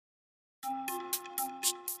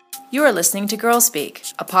You are listening to Girl Speak,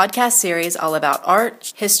 a podcast series all about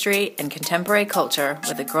art, history, and contemporary culture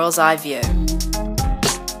with a girl's eye view.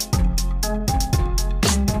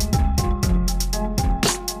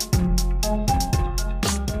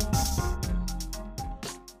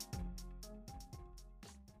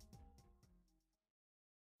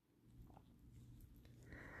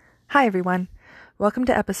 Hi everyone, welcome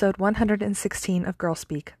to episode 116 of Girl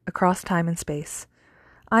Speak, Across Time and Space.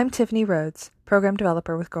 I'm Tiffany Rhodes, program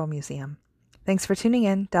developer with Girl Museum. Thanks for tuning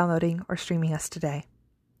in, downloading, or streaming us today.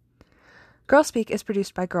 Girl Speak is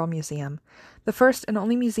produced by Girl Museum, the first and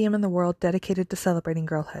only museum in the world dedicated to celebrating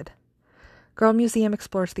girlhood. Girl Museum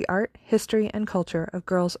explores the art, history, and culture of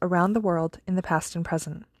girls around the world in the past and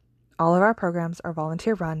present. All of our programs are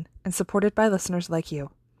volunteer-run and supported by listeners like you.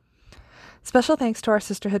 Special thanks to our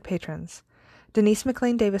sisterhood patrons, Denise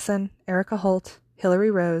McLean Davison, Erica Holt,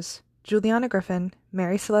 Hillary Rose, Juliana Griffin,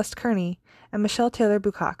 Mary Celeste Kearney, and Michelle Taylor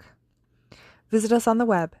Bucock. Visit us on the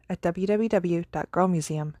web at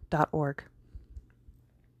www.girlmuseum.org.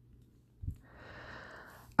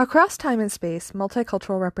 Across Time and Space,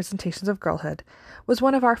 Multicultural Representations of Girlhood was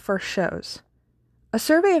one of our first shows. A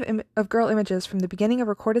survey of girl images from the beginning of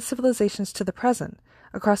recorded civilizations to the present,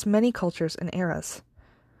 across many cultures and eras.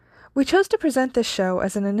 We chose to present this show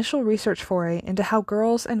as an initial research foray into how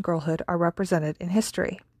girls and girlhood are represented in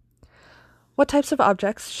history. What types of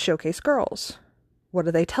objects showcase girls? What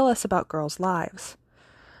do they tell us about girls' lives?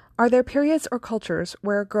 Are there periods or cultures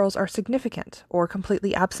where girls are significant or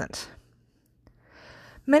completely absent?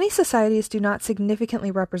 Many societies do not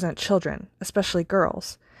significantly represent children, especially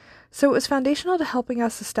girls, so it was foundational to helping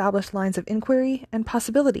us establish lines of inquiry and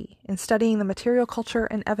possibility in studying the material culture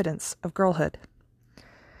and evidence of girlhood.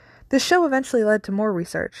 This show eventually led to more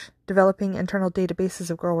research, developing internal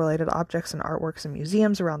databases of girl-related objects and artworks in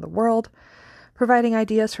museums around the world, providing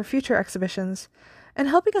ideas for future exhibitions, and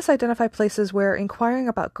helping us identify places where inquiring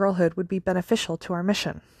about girlhood would be beneficial to our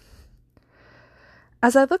mission.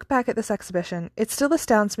 As I look back at this exhibition, it still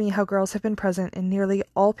astounds me how girls have been present in nearly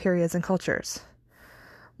all periods and cultures.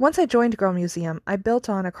 Once I joined Girl Museum, I built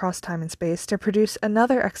on Across Time and Space to produce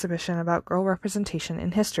another exhibition about girl representation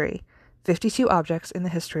in history, 52 Objects in the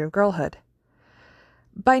History of Girlhood.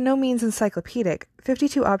 By no means encyclopedic,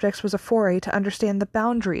 52 Objects was a foray to understand the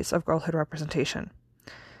boundaries of girlhood representation,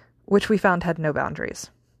 which we found had no boundaries.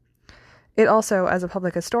 It also, as a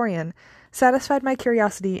public historian, satisfied my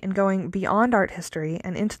curiosity in going beyond art history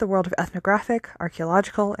and into the world of ethnographic,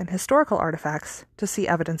 archaeological, and historical artifacts to see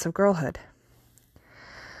evidence of girlhood.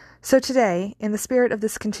 So today, in the spirit of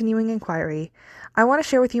this continuing inquiry, I want to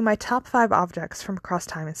share with you my top 5 objects from across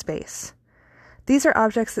time and space. These are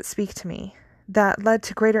objects that speak to me, that led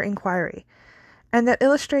to greater inquiry, and that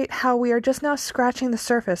illustrate how we are just now scratching the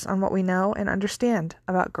surface on what we know and understand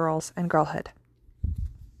about girls and girlhood.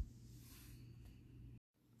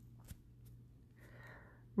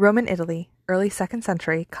 Roman Italy, early 2nd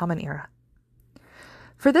century, Common Era.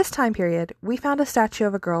 For this time period, we found a statue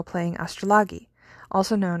of a girl playing astrolagi,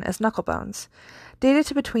 also known as knucklebones, dated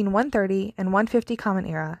to between 130 and 150 Common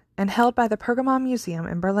Era, and held by the Pergamon Museum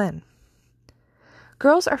in Berlin.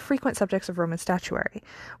 Girls are frequent subjects of Roman statuary,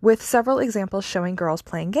 with several examples showing girls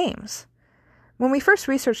playing games. When we first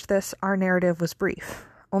researched this, our narrative was brief,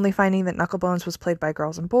 only finding that knucklebones was played by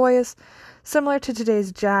girls and boys, similar to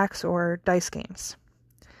today's jacks or dice games.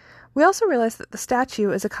 We also realized that the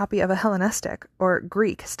statue is a copy of a Hellenistic, or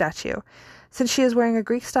Greek, statue, since she is wearing a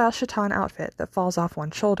Greek-style chiton outfit that falls off one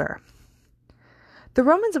shoulder. The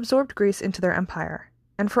Romans absorbed Greece into their empire,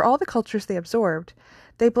 and for all the cultures they absorbed,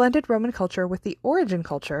 they blended Roman culture with the origin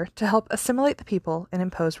culture to help assimilate the people and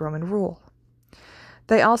impose Roman rule.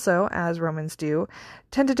 They also, as Romans do,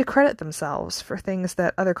 tended to credit themselves for things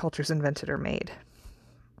that other cultures invented or made.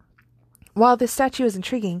 While this statue is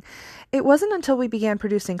intriguing, it wasn't until we began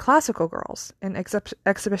producing classical girls, an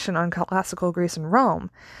exhibition on classical Greece and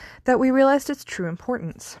Rome, that we realized its true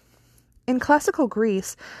importance. In classical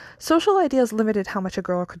Greece, social ideas limited how much a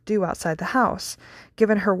girl could do outside the house,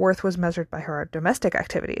 given her worth was measured by her domestic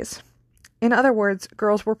activities. In other words,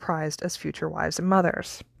 girls were prized as future wives and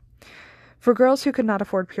mothers. For girls who could not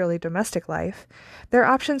afford purely domestic life, their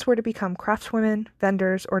options were to become craftswomen,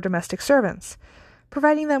 vendors, or domestic servants,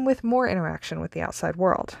 providing them with more interaction with the outside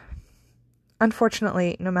world.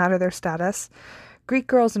 Unfortunately, no matter their status, Greek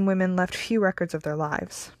girls and women left few records of their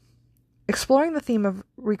lives. Exploring the theme of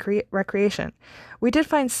recreation, we did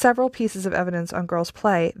find several pieces of evidence on girls'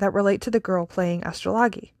 play that relate to the girl playing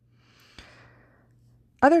astrolagi.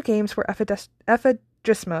 Other games were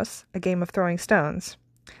ephedrismos, a game of throwing stones,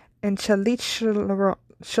 and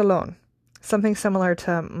chalichalon, something similar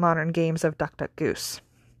to modern games of Duck, Duck, Goose.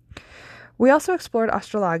 We also explored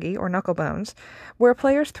astrologi, or knuckle bones, where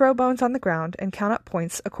players throw bones on the ground and count up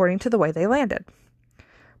points according to the way they landed.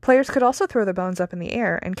 Players could also throw the bones up in the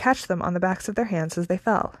air and catch them on the backs of their hands as they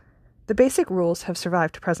fell. The basic rules have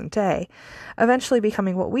survived to present day, eventually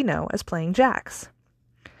becoming what we know as playing jacks.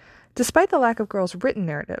 Despite the lack of girls' written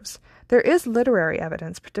narratives, there is literary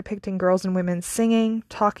evidence depicting girls and women singing,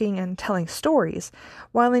 talking, and telling stories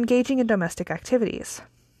while engaging in domestic activities.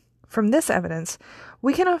 From this evidence,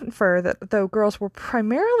 we can infer that though girls were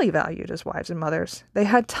primarily valued as wives and mothers, they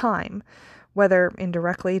had time, whether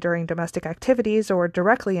indirectly during domestic activities or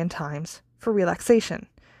directly in times, for relaxation,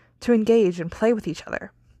 to engage and play with each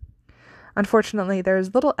other. Unfortunately, there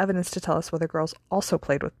is little evidence to tell us whether girls also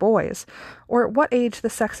played with boys, or at what age the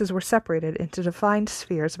sexes were separated into defined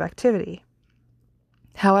spheres of activity.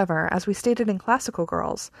 However, as we stated in Classical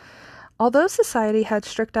Girls, although society had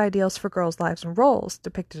strict ideals for girls' lives and roles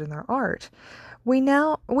depicted in their art, we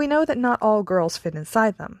know that not all girls fit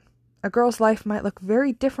inside them. A girl's life might look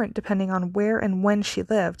very different depending on where and when she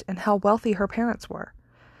lived and how wealthy her parents were.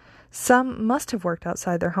 Some must have worked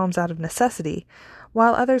outside their homes out of necessity,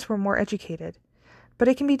 while others were more educated, but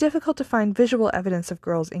it can be difficult to find visual evidence of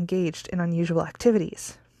girls engaged in unusual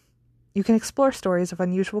activities. You can explore stories of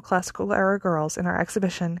unusual classical-era girls in our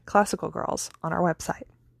exhibition, Classical Girls, on our website.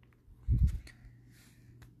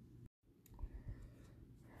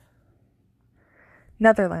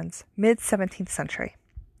 Netherlands, mid-17th century.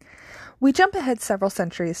 We jump ahead several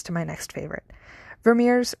centuries to my next favorite,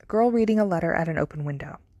 Vermeer's Girl Reading a Letter at an Open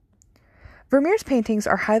Window. Vermeer's paintings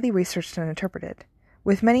are highly researched and interpreted,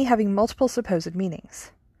 with many having multiple supposed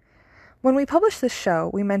meanings. When we published this show,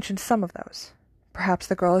 we mentioned some of those. Perhaps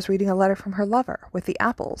the girl is reading a letter from her lover, with the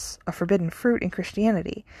apples, a forbidden fruit in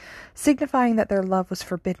Christianity, signifying that their love was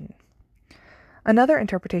forbidden. Another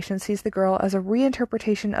interpretation sees the girl as a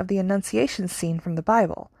reinterpretation of the Annunciation scene from the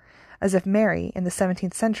Bible, as if Mary, in the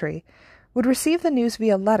 17th century, would receive the news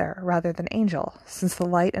via letter rather than angel, since the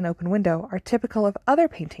light and open window are typical of other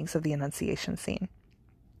paintings of the Annunciation scene.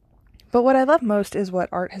 But what I love most is what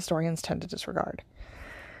art historians tend to disregard.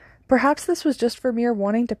 Perhaps this was just Vermeer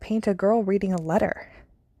wanting to paint a girl reading a letter.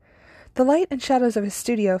 The light and shadows of his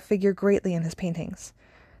studio figure greatly in his paintings,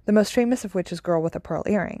 the most famous of which is Girl with a Pearl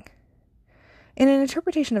Earring. In an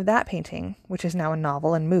interpretation of that painting, which is now a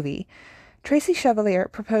novel and movie, Tracy Chevalier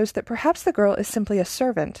proposed that perhaps the girl is simply a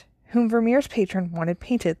servant whom Vermeer's patron wanted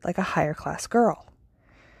painted like a higher-class girl.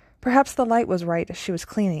 Perhaps the light was right as she was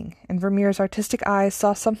cleaning, and Vermeer's artistic eyes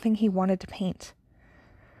saw something he wanted to paint.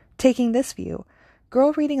 Taking this view,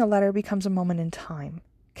 Girl Reading a Letter becomes a moment in time,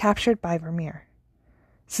 captured by Vermeer.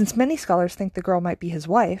 Since many scholars think the girl might be his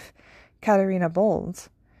wife, Katharina Bolz,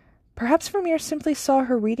 perhaps Vermeer simply saw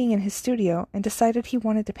her reading in his studio and decided he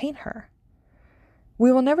wanted to paint her.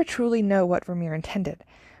 We will never truly know what Vermeer intended,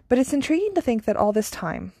 but it's intriguing to think that all this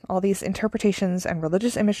time, all these interpretations and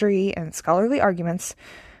religious imagery and scholarly arguments,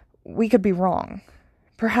 we could be wrong.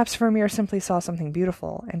 Perhaps Vermeer simply saw something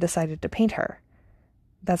beautiful and decided to paint her.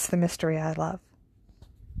 That's the mystery I love.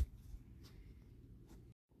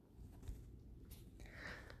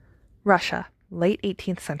 Russia, late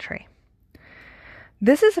 18th century.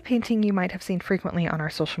 This is a painting you might have seen frequently on our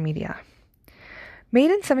social media. Made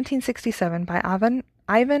in 1767 by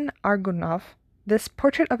Ivan Argunov, this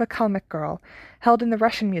portrait of a Kalmyk girl, held in the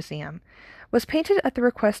Russian Museum, was painted at the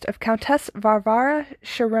request of Countess Varvara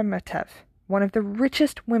Sheremetev, one of the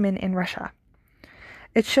richest women in Russia.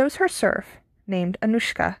 It shows her serf, named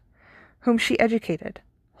Anushka, whom she educated,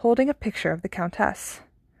 holding a picture of the Countess.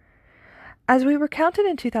 As we recounted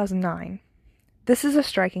in 2009, this is a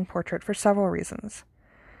striking portrait for several reasons.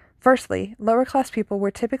 Firstly, lower-class people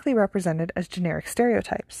were typically represented as generic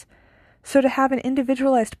stereotypes, so to have an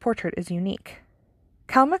individualized portrait is unique.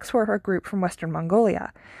 Kalmyks were a group from Western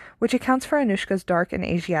Mongolia, which accounts for Anushka's dark and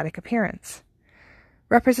Asiatic appearance.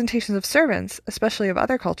 Representations of servants, especially of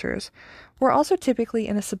other cultures, were also typically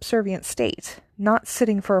in a subservient state, not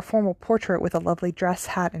sitting for a formal portrait with a lovely dress,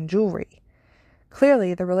 hat, and jewelry.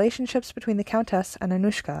 Clearly, the relationships between the Countess and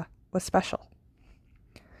Anushka was special.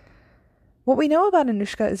 What we know about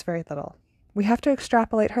Anushka is very little. We have to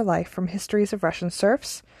extrapolate her life from histories of Russian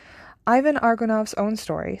serfs, Ivan Argunov's own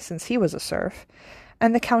story, since he was a serf,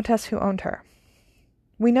 and the Countess who owned her.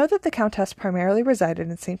 We know that the Countess primarily resided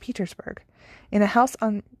in St. Petersburg, in a house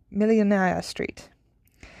on Millionaya Street.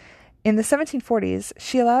 In the 1740s,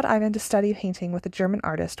 she allowed Ivan to study painting with a German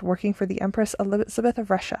artist working for the Empress Elizabeth of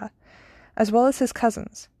Russia, as well as his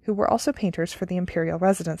cousins, who were also painters for the imperial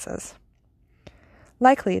residences.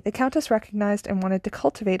 Likely, the Countess recognized and wanted to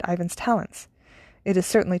cultivate Ivan's talents. It is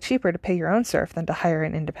certainly cheaper to pay your own serf than to hire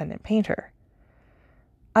an independent painter.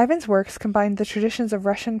 Ivan's works combined the traditions of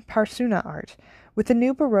Russian Parsuna art with the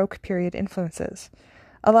new Baroque period influences,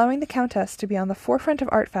 allowing the Countess to be on the forefront of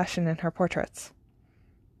art fashion in her portraits.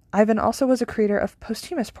 Ivan also was a creator of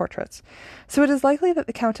posthumous portraits, so it is likely that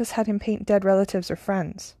the Countess had him paint dead relatives or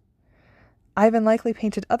friends. Ivan likely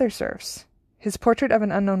painted other serfs. His portrait of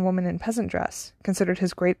an unknown woman in peasant dress, considered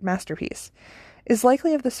his great masterpiece, is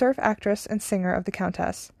likely of the serf actress and singer of the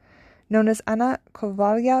Countess, known as Anna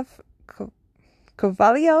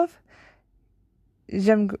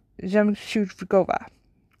Jemshugova.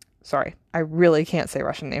 Sorry, I really can't say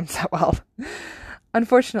Russian names that well.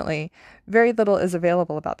 Unfortunately, very little is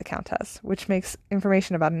available about the Countess, which makes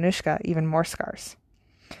information about Anushka even more scarce.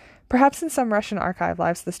 Perhaps in some Russian archive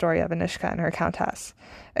lies the story of Anushka and her Countess,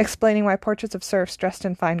 explaining why portraits of serfs dressed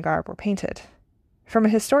in fine garb were painted. From a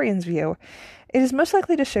historian's view, it is most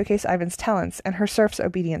likely to showcase Ivan's talents and her serf's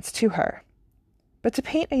obedience to her. But to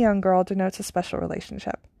paint a young girl denotes a special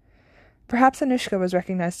relationship. Perhaps Anushka was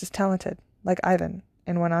recognized as talented, like Ivan,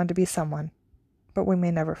 and went on to be someone, but we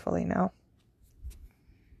may never fully know.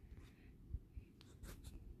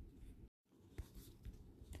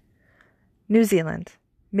 New Zealand,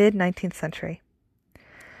 mid-19th century.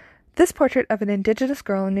 This portrait of an indigenous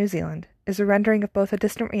girl in New Zealand is a rendering of both a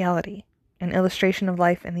distant reality, an illustration of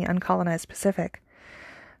life in the uncolonized Pacific,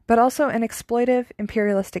 but also an exploitive,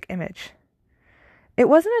 imperialistic image. It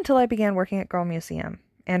wasn't until I began working at Girl Museum,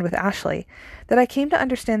 and with Ashley, that I came to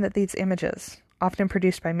understand that these images, often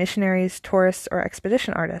produced by missionaries, tourists, or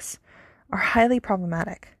expedition artists, are highly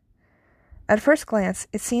problematic. At first glance,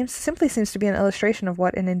 it simply seems to be an illustration of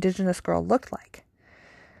what an indigenous girl looked like.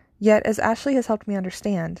 Yet, as Ashley has helped me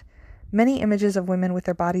understand, many images of women with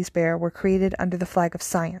their bodies bare were created under the flag of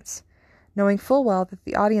science, knowing full well that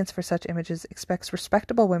the audience for such images expects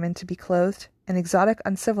respectable women to be clothed and exotic,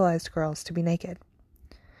 uncivilized girls to be naked.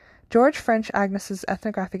 George French Agnes's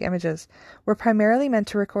ethnographic images were primarily meant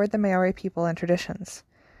to record the Maori people and traditions.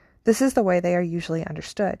 This is the way they are usually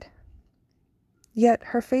understood. Yet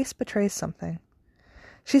her face betrays something.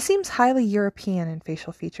 She seems highly European in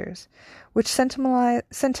facial features, which sentimentalize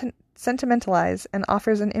and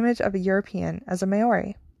offers an image of a European as a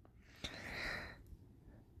Maori.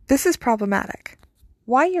 This is problematic.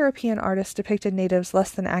 Why European artists depicted natives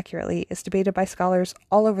less than accurately is debated by scholars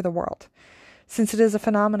all over the world, since it is a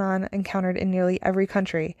phenomenon encountered in nearly every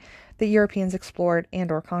country that Europeans explored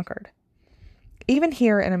and/or conquered. Even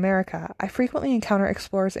here in America, I frequently encounter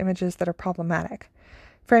explorers' images that are problematic,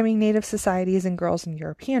 framing native societies and girls in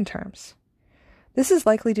European terms. This is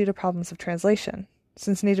likely due to problems of translation,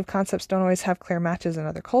 since native concepts don't always have clear matches in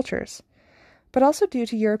other cultures, but also due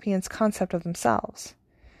to Europeans' concept of themselves.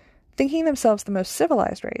 Thinking themselves the most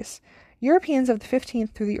civilized race, Europeans of the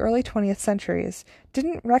 15th through the early 20th centuries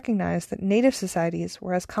didn't recognize that native societies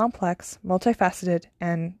were as complex, multifaceted,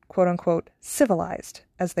 and quote-unquote civilized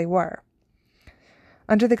as they were.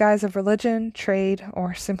 Under the guise of religion, trade,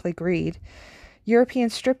 or simply greed,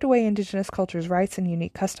 Europeans stripped away indigenous cultures' rights and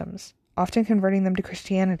unique customs, often converting them to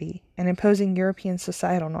Christianity and imposing European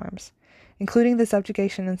societal norms, including the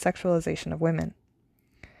subjugation and sexualization of women.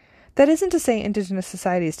 That isn't to say indigenous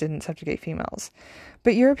societies didn't subjugate females,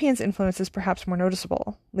 but Europeans' influence is perhaps more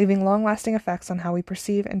noticeable, leaving long-lasting effects on how we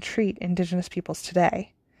perceive and treat indigenous peoples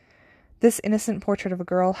today. This innocent portrait of a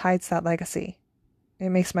girl hides that legacy. It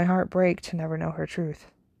makes my heart break to never know her truth.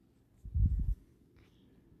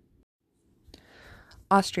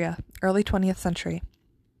 Austria, early 20th century.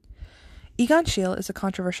 Egon Schiele is a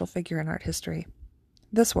controversial figure in art history.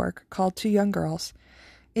 This work, called Two Young Girls,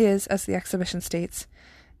 is, as the exhibition states,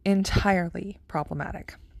 entirely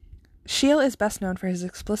problematic. Schiele is best known for his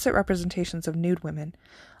explicit representations of nude women,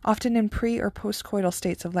 often in pre- or post-coital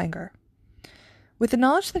states of languor. With the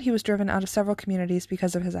knowledge that he was driven out of several communities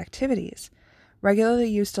because of his activities, regularly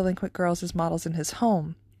used delinquent girls as models in his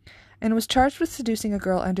home, and was charged with seducing a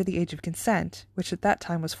girl under the age of consent, which at that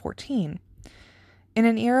time was 14, in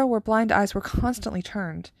an era where blind eyes were constantly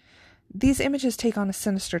turned, these images take on a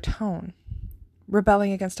sinister tone.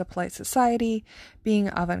 Rebelling against a polite society, being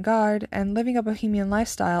avant-garde, and living a bohemian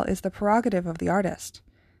lifestyle is the prerogative of the artist.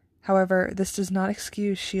 However, this does not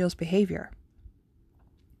excuse Schiele's behavior.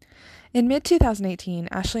 In mid-2018,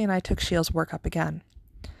 Ashley and I took Schiele's work up again.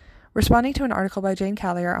 Responding to an article by Jane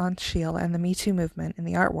Callier on Schiele and the Me Too movement in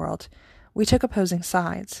the art world, we took opposing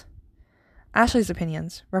sides. Ashley's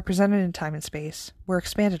opinions, represented in time and space, were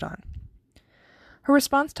expanded on. Her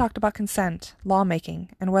response talked about consent,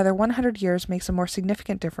 lawmaking, and whether 100 years makes a more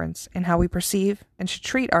significant difference in how we perceive and should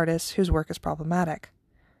treat artists whose work is problematic.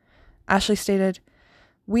 Ashley stated,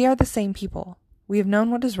 "We are the same people. We have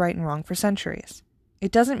known what is right and wrong for centuries.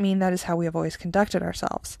 It doesn't mean that is how we have always conducted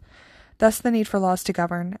ourselves. thus the need for laws to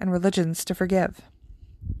govern and religions to forgive.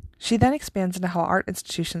 She then expands into how art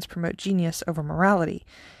institutions promote genius over morality,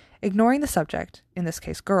 ignoring the subject, in this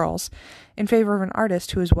case girls, in favor of an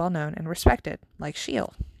artist who is well known and respected, like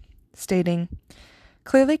Schiele, stating,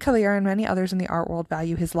 "Clearly Kalir and many others in the art world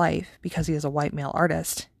value his life, because he is a white male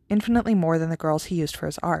artist, infinitely more than the girls he used for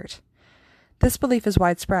his art. This belief is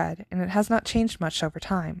widespread, and it has not changed much over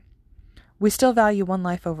time. We still value one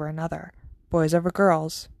life over another, boys over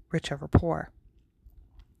girls, rich over poor."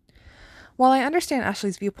 While I understand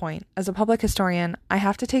Ashley's viewpoint, as a public historian, I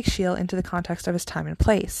have to take Schiele into the context of his time and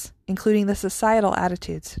place, including the societal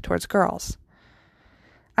attitudes towards girls.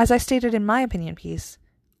 As I stated in my opinion piece,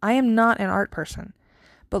 I am not an art person,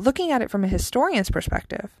 but looking at it from a historian's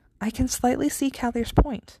perspective, I can slightly see Kalir's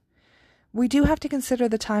point. We do have to consider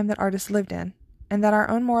the time that artists lived in, and that our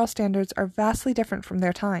own moral standards are vastly different from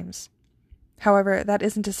their times. However, that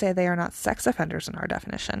isn't to say they are not sex offenders in our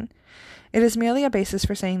definition. It is merely a basis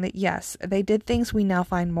for saying that yes, they did things we now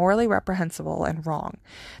find morally reprehensible and wrong,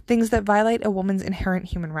 things that violate a woman's inherent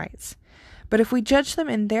human rights. But if we judge them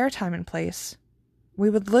in their time and place,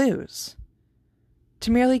 we would lose.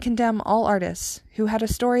 To merely condemn all artists who had a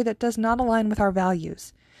story that does not align with our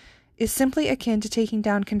values is simply akin to taking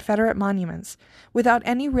down Confederate monuments without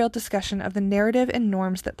any real discussion of the narrative and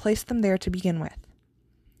norms that placed them there to begin with.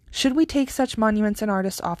 Should we take such monuments and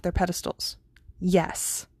artists off their pedestals?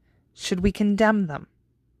 Yes. Should we condemn them?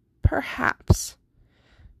 Perhaps.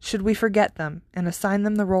 Should we forget them and assign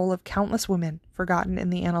them the role of countless women forgotten in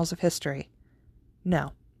the annals of history?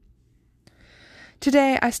 No.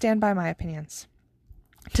 Today, I stand by my opinions.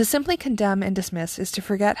 To simply condemn and dismiss is to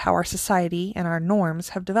forget how our society and our norms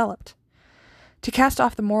have developed. To cast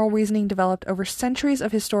off the moral reasoning developed over centuries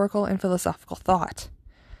of historical and philosophical thought.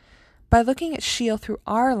 By looking at Schiele through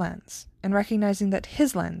our lens and recognizing that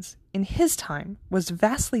his lens, in his time, was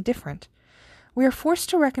vastly different, we are forced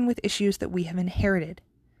to reckon with issues that we have inherited.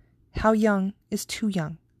 How young is too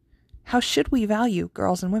young? How should we value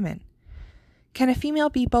girls and women? Can a female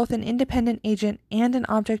be both an independent agent and an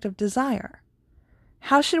object of desire?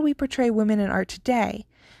 How should we portray women in art today?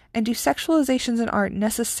 And do sexualizations in art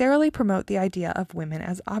necessarily promote the idea of women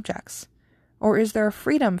as objects? Or is there a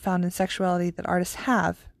freedom found in sexuality that artists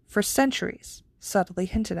have, for centuries, subtly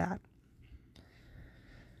hinted at?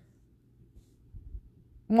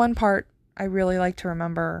 One part I really like to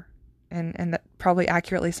remember, and that probably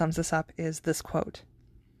accurately sums this up, is this quote.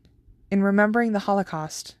 "In remembering the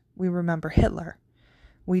Holocaust, we remember Hitler.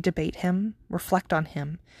 We debate him, reflect on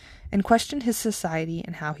him, and question his society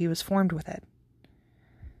and how he was formed with it.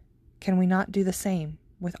 Can we not do the same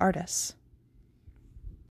with artists?"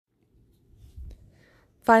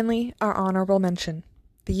 Finally, our honorable mention.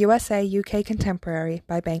 The USA-UK Contemporary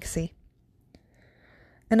by Banksy.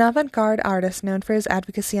 An avant-garde artist known for his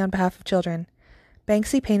advocacy on behalf of children,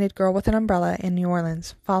 Banksy painted Girl with an Umbrella in New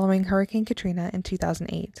Orleans following Hurricane Katrina in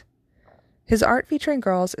 2008. His art featuring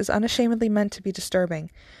girls is unashamedly meant to be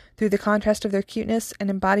disturbing through the contrast of their cuteness and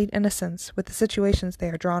embodied innocence with the situations they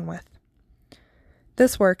are drawn with.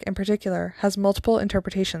 This work, in particular, has multiple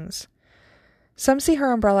interpretations. Some see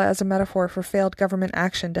her umbrella as a metaphor for failed government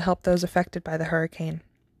action to help those affected by the hurricane.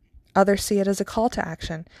 Others see it as a call to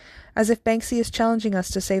action, as if Banksy is challenging us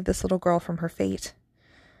to save this little girl from her fate.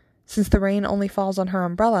 Since the rain only falls on her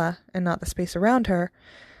umbrella, and not the space around her,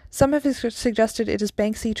 some have suggested it is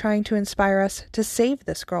Banksy trying to inspire us to save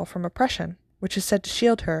this girl from oppression, which is said to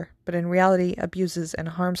shield her, but in reality abuses and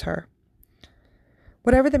harms her.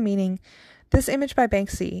 Whatever the meaning, this image by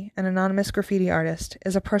Banksy, an anonymous graffiti artist,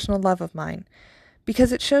 is a personal love of mine,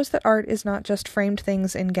 because it shows that art is not just framed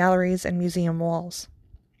things in galleries and museum walls.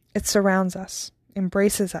 It surrounds us,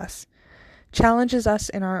 embraces us, challenges us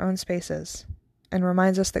in our own spaces, and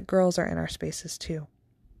reminds us that girls are in our spaces too.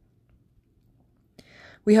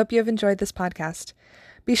 We hope you have enjoyed this podcast.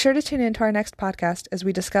 Be sure to tune in to our next podcast as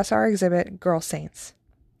we discuss our exhibit, Girl Saints.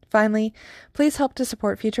 Finally, please help to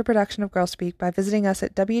support future production of Girl Speak by visiting us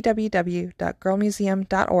at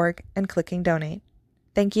www.girlmuseum.org and clicking donate.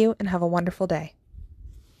 Thank you and have a wonderful day.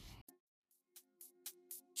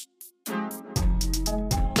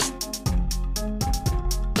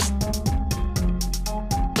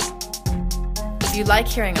 If you like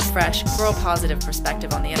hearing a fresh, girl-positive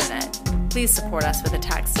perspective on the internet, please support us with a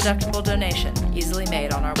tax-deductible donation easily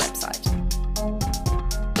made on our website.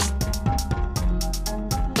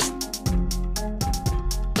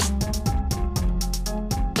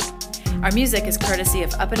 Our music is courtesy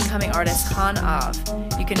of up-and-coming artist Han Av.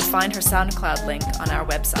 You can find her SoundCloud link on our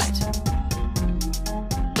website.